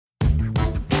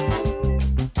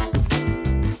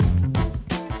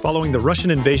Following the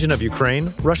Russian invasion of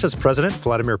Ukraine, Russia's president,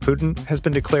 Vladimir Putin, has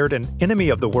been declared an enemy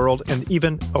of the world and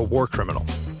even a war criminal.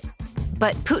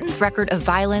 But Putin's record of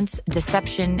violence,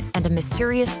 deception, and a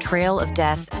mysterious trail of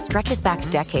death stretches back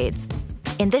decades.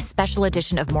 In this special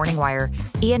edition of Morning Wire,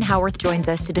 Ian Howarth joins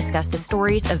us to discuss the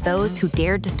stories of those who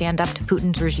dared to stand up to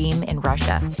Putin's regime in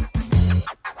Russia.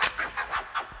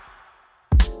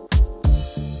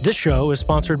 This show is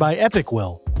sponsored by Epic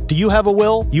Will. Do you have a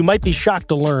will? You might be shocked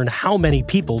to learn how many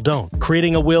people don't.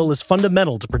 Creating a will is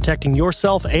fundamental to protecting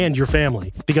yourself and your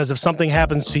family. Because if something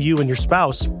happens to you and your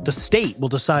spouse, the state will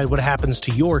decide what happens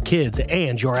to your kids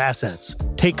and your assets.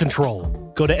 Take control.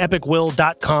 Go to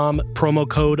epicwill.com, promo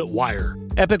code WIRE.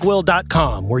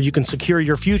 epicwill.com, where you can secure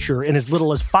your future in as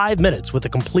little as 5 minutes with a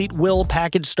complete will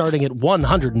package starting at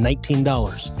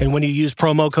 $119. And when you use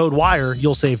promo code WIRE,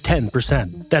 you'll save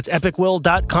 10%. That's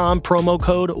epicwill.com, promo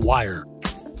code WIRE.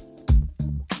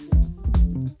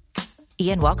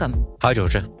 Ian, welcome. Hi,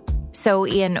 Georgia. So,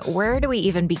 Ian, where do we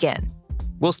even begin?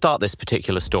 We'll start this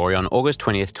particular story on August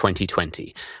 20th,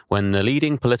 2020, when the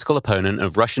leading political opponent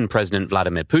of Russian President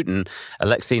Vladimir Putin,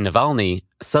 Alexei Navalny,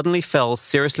 suddenly fell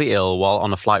seriously ill while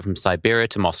on a flight from Siberia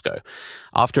to Moscow.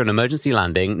 After an emergency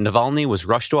landing, Navalny was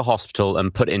rushed to a hospital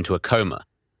and put into a coma.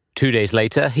 2 days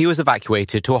later, he was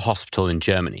evacuated to a hospital in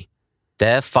Germany.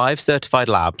 There, 5 certified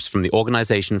labs from the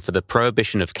Organization for the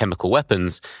Prohibition of Chemical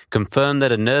Weapons confirmed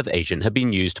that a nerve agent had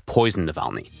been used to poison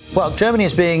Navalny. Well, Germany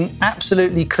is being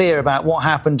absolutely clear about what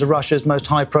happened to Russia's most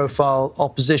high-profile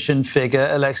opposition figure,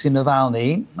 Alexei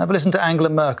Navalny. I've listened to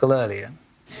Angela Merkel earlier.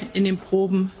 In den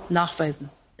Proben nachweisen.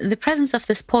 The presence of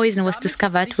this poison was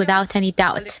discovered without any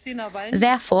doubt.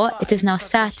 Therefore, it is now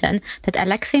certain that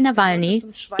Alexei Navalny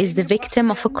is the victim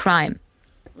of a crime.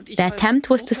 The attempt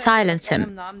was to silence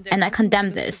him, and I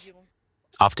condemn this.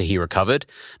 After he recovered,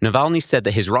 Navalny said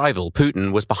that his rival,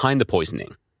 Putin, was behind the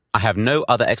poisoning. I have no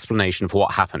other explanation for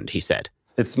what happened, he said.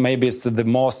 It's the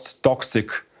most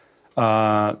toxic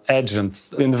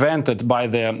agents invented by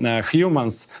the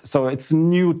humans. So it's a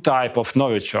new type of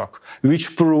Novichok,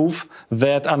 which prove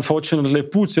that, unfortunately,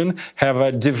 Putin have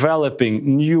a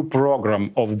developing new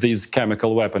program of this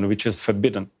chemical weapon, which is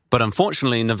forbidden. But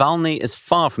unfortunately, Navalny is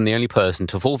far from the only person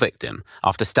to fall victim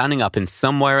after standing up in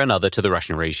some way or another to the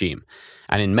Russian regime.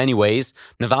 And in many ways,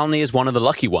 Navalny is one of the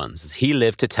lucky ones as he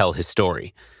lived to tell his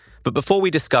story. But before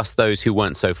we discuss those who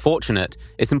weren't so fortunate,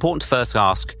 it's important to first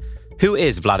ask, who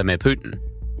is Vladimir Putin?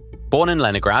 Born in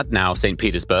Leningrad, now St.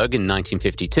 Petersburg, in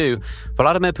 1952,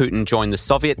 Vladimir Putin joined the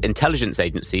Soviet intelligence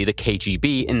agency, the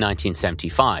KGB, in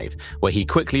 1975, where he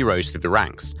quickly rose through the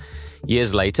ranks.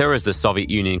 Years later, as the Soviet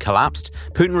Union collapsed,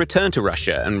 Putin returned to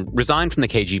Russia and resigned from the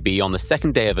KGB on the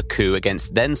second day of a coup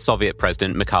against then-Soviet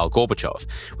President Mikhail Gorbachev,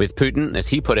 with Putin, as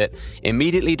he put it,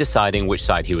 immediately deciding which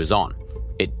side he was on.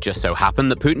 It just so happened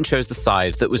that Putin chose the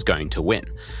side that was going to win.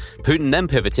 Putin then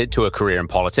pivoted to a career in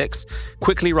politics,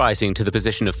 quickly rising to the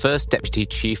position of first deputy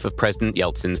chief of President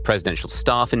Yeltsin's presidential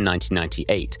staff in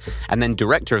 1998, and then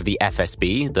director of the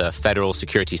FSB, the Federal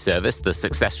Security Service, the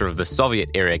successor of the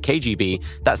Soviet-era KGB,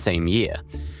 that same year.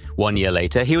 1 year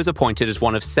later, he was appointed as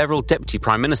one of several deputy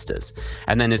prime ministers,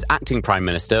 and then as acting prime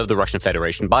minister of the Russian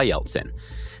Federation by Yeltsin.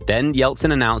 Then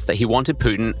Yeltsin announced that he wanted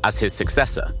Putin as his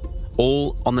successor,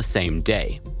 all on the same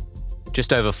day.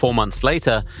 Just over 4 months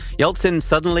later, Yeltsin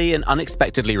suddenly and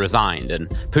unexpectedly resigned, and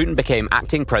Putin became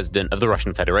acting president of the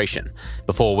Russian Federation,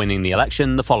 before winning the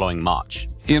election the following March.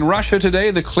 In Russia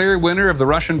today, the clear winner of the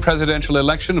Russian presidential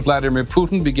election, Vladimir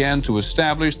Putin, began to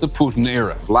establish the Putin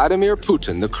era. Vladimir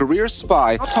Putin, the career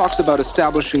spy, talks about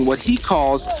establishing what he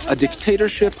calls a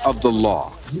dictatorship of the law,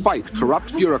 fight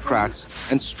corrupt bureaucrats,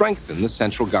 and strengthen the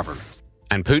central government.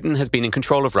 And Putin has been in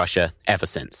control of Russia ever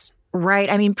since.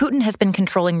 Right. I mean, Putin has been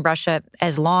controlling Russia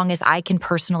as long as I can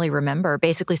personally remember,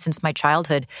 basically since my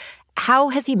childhood. How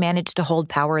has he managed to hold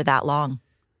power that long?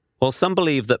 Well, some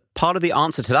believe that part of the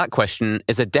answer to that question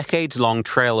is a decades-long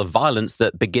trail of violence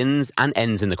that begins and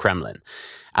ends in the Kremlin.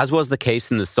 As was the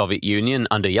case in the Soviet Union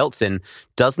under Yeltsin,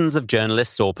 dozens of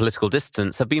journalists or political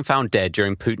dissidents have been found dead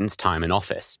during Putin's time in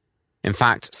office. In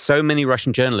fact, so many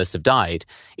Russian journalists have died,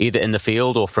 either in the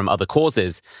field or from other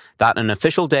causes, that an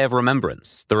official day of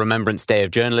remembrance, the Remembrance Day of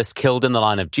Journalists Killed in the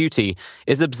Line of Duty,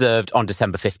 is observed on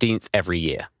December 15th every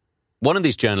year. One of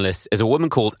these journalists is a woman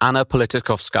called Anna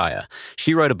Politkovskaya.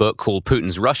 She wrote a book called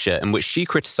Putin's Russia, in which she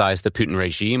criticized the Putin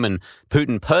regime and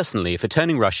Putin personally for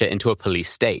turning Russia into a police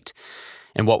state.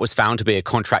 In what was found to be a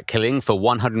contract killing for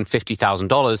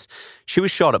 $150,000, she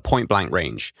was shot at point-blank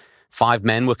range. 5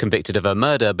 men were convicted of her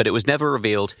murder, but it was never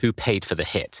revealed who paid for the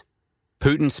hit.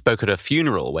 Putin spoke at her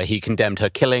funeral, where he condemned her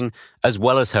killing as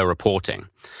well as her reporting.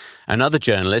 Another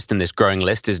journalist in this growing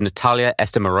list is Natalia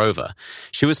Estemirova.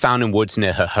 She was found in woods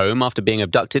near her home after being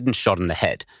abducted and shot in the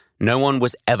head. No one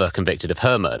was ever convicted of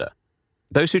her murder.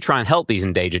 Those who try and help these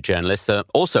endangered journalists are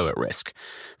also at risk.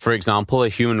 For example, a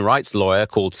human rights lawyer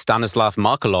called Stanislav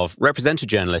Markelov represented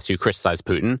journalists who criticized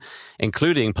Putin,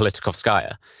 including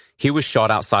Politikovskaya. He was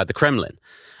shot outside the Kremlin.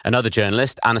 Another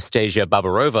journalist, Anastasia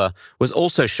Babarova, was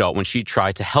also shot when she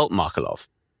tried to help Markelov.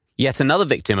 Yet another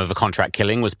victim of a contract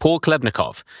killing was Paul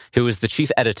Klebnikov, who was the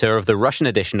chief editor of the Russian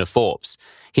edition of Forbes.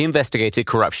 He investigated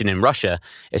corruption in Russia,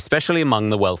 especially among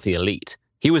the wealthy elite.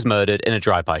 He was murdered in a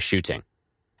drive-by shooting.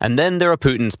 And then there are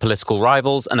Putin's political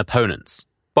rivals and opponents.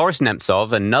 Boris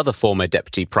Nemtsov, another former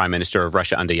deputy prime minister of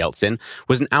Russia under Yeltsin,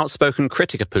 was an outspoken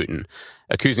critic of Putin,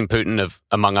 accusing Putin of,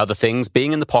 among other things,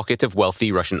 being in the pocket of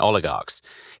wealthy Russian oligarchs.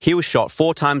 He was shot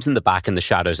 4 times in the back in the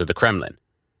shadows of the Kremlin.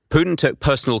 Putin took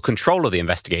personal control of the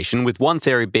investigation, with one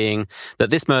theory being that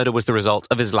this murder was the result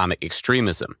of Islamic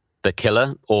extremism. The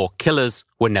killer, or killers,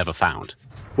 were never found.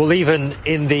 Well, even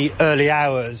in the early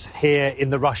hours here in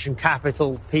the Russian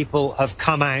capital, people have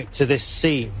come out to this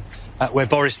scene where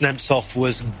Boris Nemtsov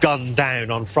was gunned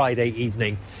down on Friday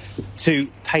evening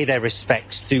to pay their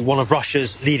respects to one of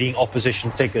Russia's leading opposition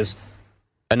figures.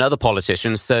 Another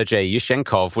politician, Sergei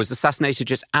Yushchenkov, was assassinated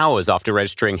just hours after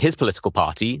registering his political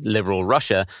party, Liberal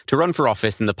Russia, to run for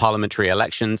office in the parliamentary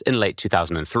elections in late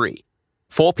 2003.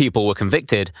 4 people were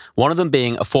convicted, one of them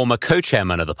being a former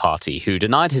co-chairman of the party who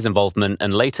denied his involvement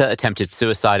and later attempted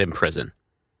suicide in prison.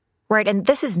 Right, and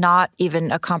this is not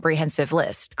even a comprehensive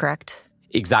list, correct?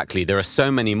 Exactly. There are so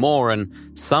many more,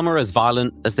 and some are as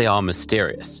violent as they are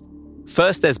mysterious.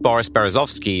 First, there's Boris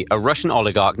Berezovsky, a Russian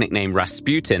oligarch nicknamed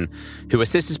Rasputin, who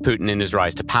assisted Putin in his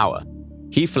rise to power.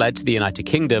 He fled to the United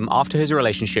Kingdom after his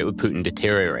relationship with Putin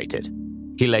deteriorated.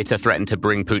 He later threatened to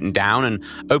bring Putin down and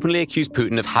openly accused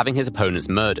Putin of having his opponents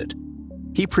murdered.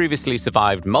 He previously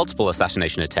survived multiple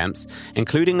assassination attempts,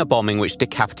 including a bombing which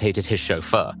decapitated his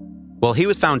chauffeur. Well, he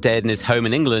was found dead in his home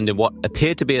in England in what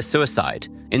appeared to be a suicide,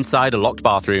 inside a locked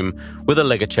bathroom with a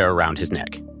ligature around his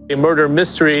neck. A murder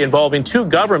mystery involving 2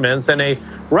 governments and a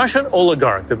Russian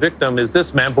oligarch. The victim is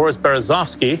this man, Boris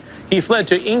Berezovsky. He fled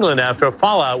to England after a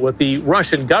fallout with the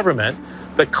Russian government.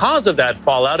 The cause of that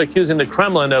fallout, accusing the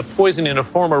Kremlin of poisoning a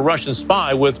former Russian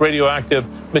spy with radioactive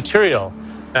material.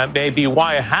 That may be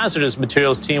why a hazardous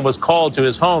materials team was called to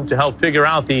his home to help figure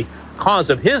out the cause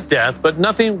of his death, but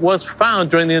nothing was found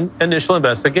during the initial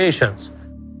investigations.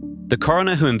 The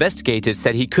coroner who investigated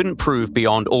said he couldn't prove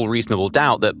beyond all reasonable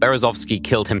doubt that Berezovsky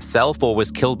killed himself or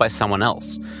was killed by someone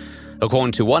else.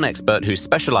 According to one expert who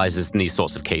specializes in these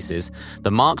sorts of cases,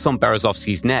 the marks on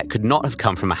Berezovsky's neck could not have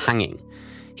come from a hanging.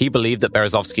 He believed that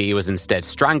Berezovsky was instead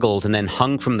strangled and then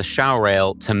hung from the shower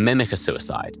rail to mimic a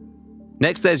suicide.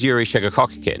 Next, there's Yuri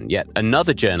Shchegokokin, yet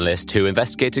another journalist who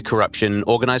investigated corruption and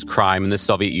organized crime in the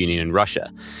Soviet Union and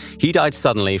Russia. He died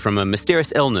suddenly from a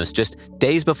mysterious illness just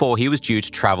days before he was due to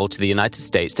travel to the United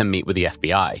States to meet with the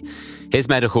FBI. His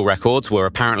medical records were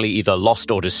apparently either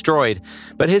lost or destroyed,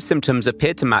 but his symptoms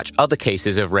appeared to match other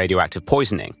cases of radioactive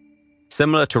poisoning.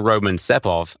 Similar to Roman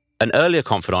Sepov, an earlier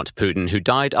confidant to Putin who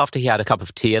died after he had a cup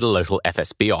of tea at a local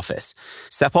FSB office.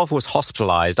 Sepov was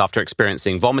hospitalized after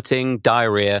experiencing vomiting,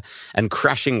 diarrhea, and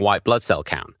crashing white blood cell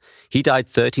count. He died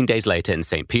 13 days later in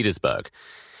St. Petersburg.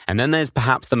 And then there's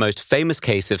perhaps the most famous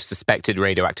case of suspected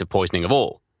radioactive poisoning of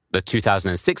all, the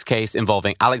 2006 case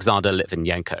involving Alexander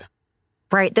Litvinenko.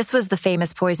 Right, this was the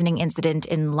famous poisoning incident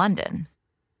in London.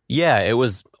 Yeah, it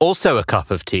was also a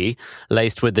cup of tea,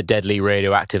 laced with the deadly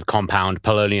radioactive compound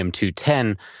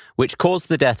polonium-210, which caused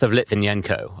the death of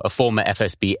Litvinenko, a former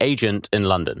FSB agent in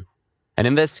London. An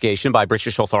investigation by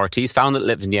British authorities found that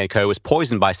Litvinenko was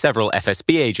poisoned by several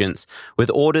FSB agents,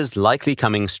 with orders likely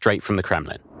coming straight from the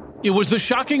Kremlin. It was the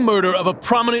shocking murder of a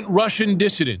prominent Russian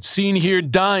dissident seen here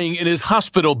dying in his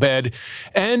hospital bed,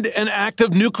 and an act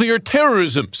of nuclear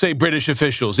terrorism, say British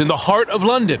officials, in the heart of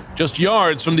London, just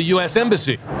yards from the U.S.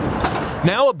 Embassy.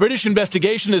 Now, a British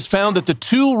investigation has found that the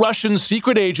 2 Russian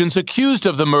secret agents accused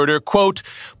of the murder, quote,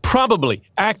 probably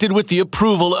acted with the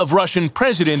approval of Russian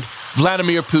President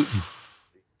Vladimir Putin.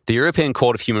 The European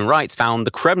Court of Human Rights found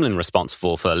the Kremlin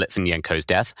responsible for Litvinenko's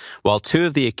death, while 2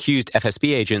 of the accused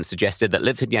FSB agents suggested that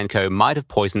Litvinenko might have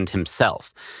poisoned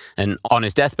himself. And on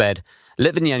his deathbed,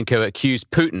 Litvinenko accused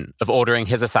Putin of ordering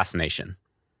his assassination.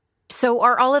 So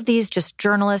are all of these just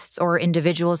journalists or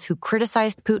individuals who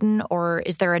criticized Putin, or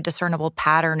is there a discernible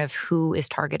pattern of who is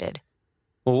targeted?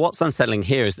 Well, what's unsettling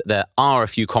here is that there are a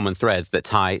few common threads that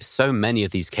tie so many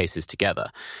of these cases together.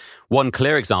 One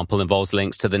clear example involves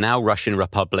links to the now Russian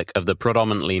Republic of the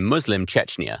predominantly Muslim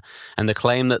Chechnya and the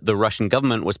claim that the Russian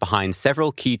government was behind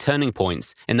several key turning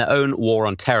points in their own war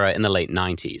on terror in the late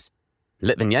 90s.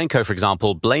 Litvinenko, for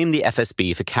example, blamed the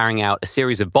FSB for carrying out a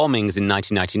series of bombings in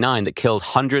 1999 that killed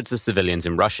hundreds of civilians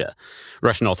in Russia.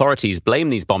 Russian authorities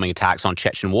blamed these bombing attacks on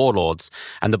Chechen warlords,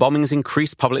 and the bombings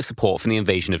increased public support for the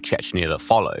invasion of Chechnya that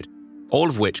followed, all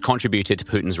of which contributed to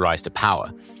Putin's rise to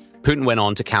power. Putin went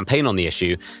on to campaign on the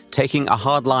issue, taking a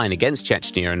hard line against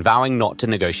Chechnya and vowing not to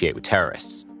negotiate with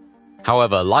terrorists.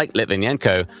 However, like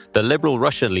Litvinenko, the liberal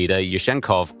Russia leader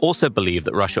Yushchenko also believed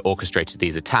that Russia orchestrated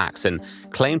these attacks and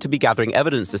claimed to be gathering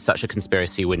evidence of such a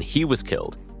conspiracy when he was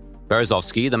killed.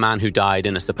 Berezovsky, the man who died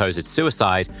in a supposed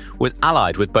suicide, was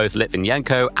allied with both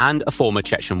Litvinenko and a former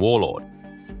Chechen warlord.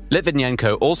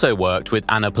 Litvinenko also worked with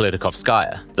Anna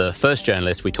Politkovskaya, the first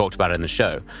journalist we talked about in the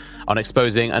show, on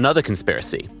exposing another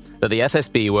conspiracy, that the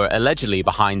FSB were allegedly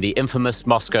behind the infamous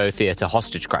Moscow theater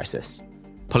hostage crisis.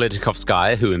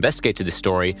 Politkovskaya, who investigated this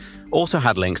story, also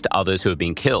had links to others who had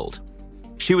been killed.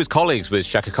 She was colleagues with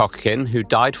Shaka Kokkin, who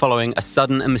died following a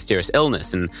sudden and mysterious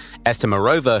illness, and Esther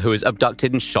Marova, who was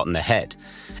abducted and shot in the head.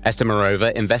 Esther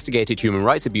Marova investigated human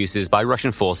rights abuses by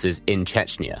Russian forces in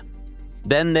Chechnya.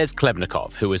 Then there's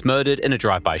Klebnikov, who was murdered in a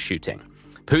drive-by shooting.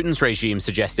 Putin's regime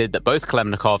suggested that both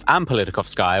Klebnikov and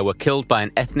Politkovskaya were killed by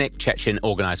an ethnic Chechen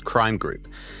organized crime group,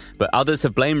 but others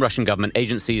have blamed Russian government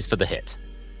agencies for the hit.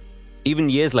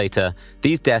 Even years later,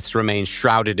 these deaths remain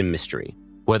shrouded in mystery.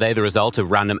 Were they the result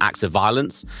of random acts of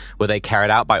violence? Were they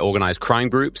carried out by organized crime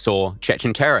groups or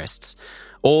Chechen terrorists?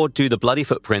 Or do the bloody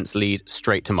footprints lead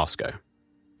straight to Moscow?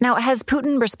 Now, has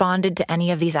Putin responded to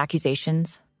any of these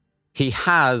accusations? He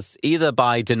has, either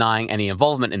by denying any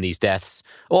involvement in these deaths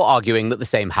or arguing that the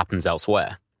same happens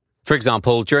elsewhere. For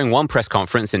example, during one press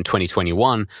conference in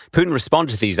 2021, Putin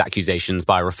responded to these accusations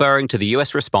by referring to the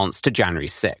US response to January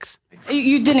 6th.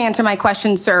 You didn't answer my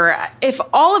question, sir. If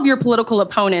all of your political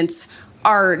opponents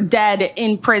are dead,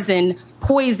 in prison,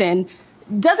 poisoned,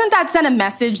 doesn't that send a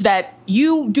message that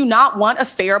you do not want a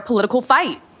fair political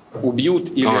fight? All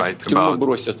right, about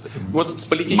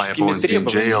my opponents being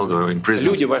jailed or in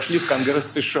prison.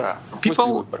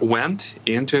 People went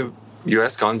into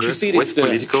U.S. Congress with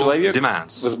political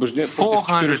demands.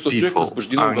 400 people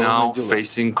are now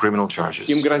facing criminal charges.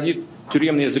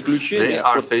 They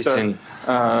are facing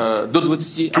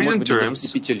prison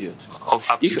terms of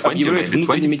up to 20 to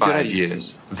 25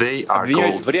 years. They are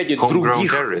called homegrown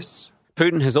terrorists.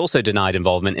 Putin has also denied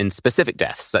involvement in specific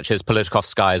deaths, such as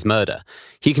Politkovskaya's murder.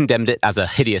 He condemned it as a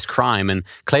hideous crime and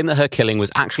claimed that her killing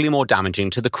was actually more damaging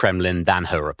to the Kremlin than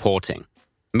her reporting.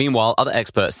 Meanwhile, other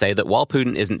experts say that while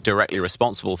Putin isn't directly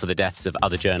responsible for the deaths of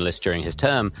other journalists during his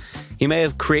term, he may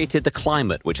have created the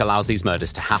climate which allows these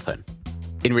murders to happen.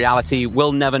 In reality,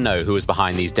 we'll never know who is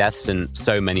behind these deaths and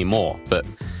so many more. But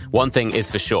one thing is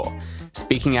for sure,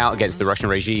 speaking out against the Russian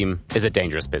regime is a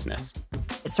dangerous business.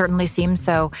 It certainly seems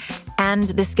so. And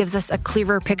this gives us a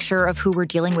clearer picture of who we're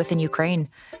dealing with in Ukraine.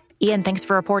 Ian, thanks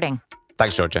for reporting.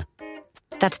 Thanks, Georgia.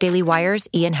 That's Daily Wire's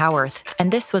Ian Howarth,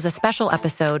 and this was a special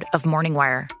episode of Morning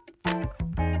Wire.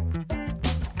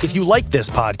 If you like this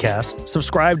podcast,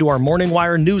 subscribe to our Morning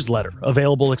Wire newsletter,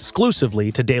 available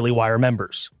exclusively to Daily Wire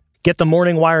members. Get the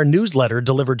Morning Wire newsletter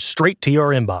delivered straight to your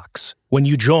inbox when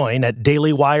you join at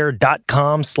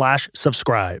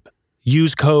dailywire.com/subscribe.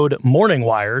 Use code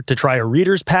MORNINGWIRE to try a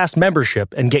Reader's Pass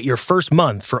membership and get your first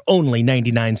month for only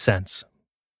 99 cents.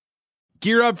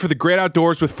 Gear up for the great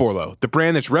outdoors with Forloh, the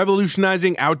brand that's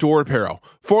revolutionizing outdoor apparel.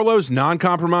 Forloh's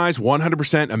non-compromise,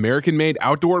 100% American-made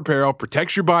outdoor apparel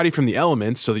protects your body from the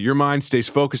elements so that your mind stays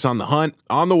focused on the hunt,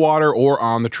 on the water, or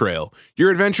on the trail.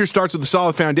 Your adventure starts with a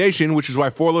solid foundation, which is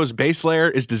why Forloh's base layer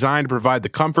is designed to provide the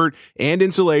comfort and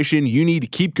insulation you need to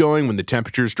keep going when the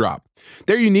temperatures drop.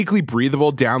 Their uniquely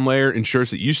breathable down layer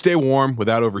ensures that you stay warm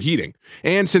without overheating.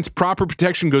 And since proper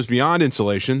protection goes beyond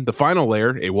insulation, the final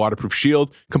layer, a waterproof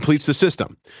shield, completes the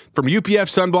system. From UPF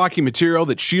sunblocking material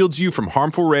that shields you from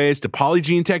harmful rays to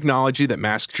Polygiene technology that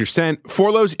masks your scent,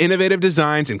 Forloh's innovative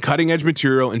designs and cutting-edge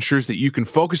material ensures that you can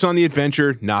focus on the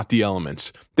adventure, not the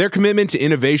elements. Their commitment to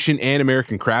innovation and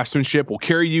American craftsmanship will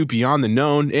carry you beyond the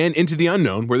known and into the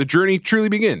unknown, where the journey truly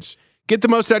begins. Get the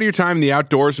most out of your time in the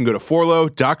outdoors and go to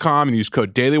forloh.com and use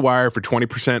code DailyWire for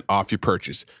 20% off your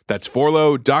purchase. That's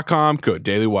forloh.com, code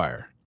DailyWire.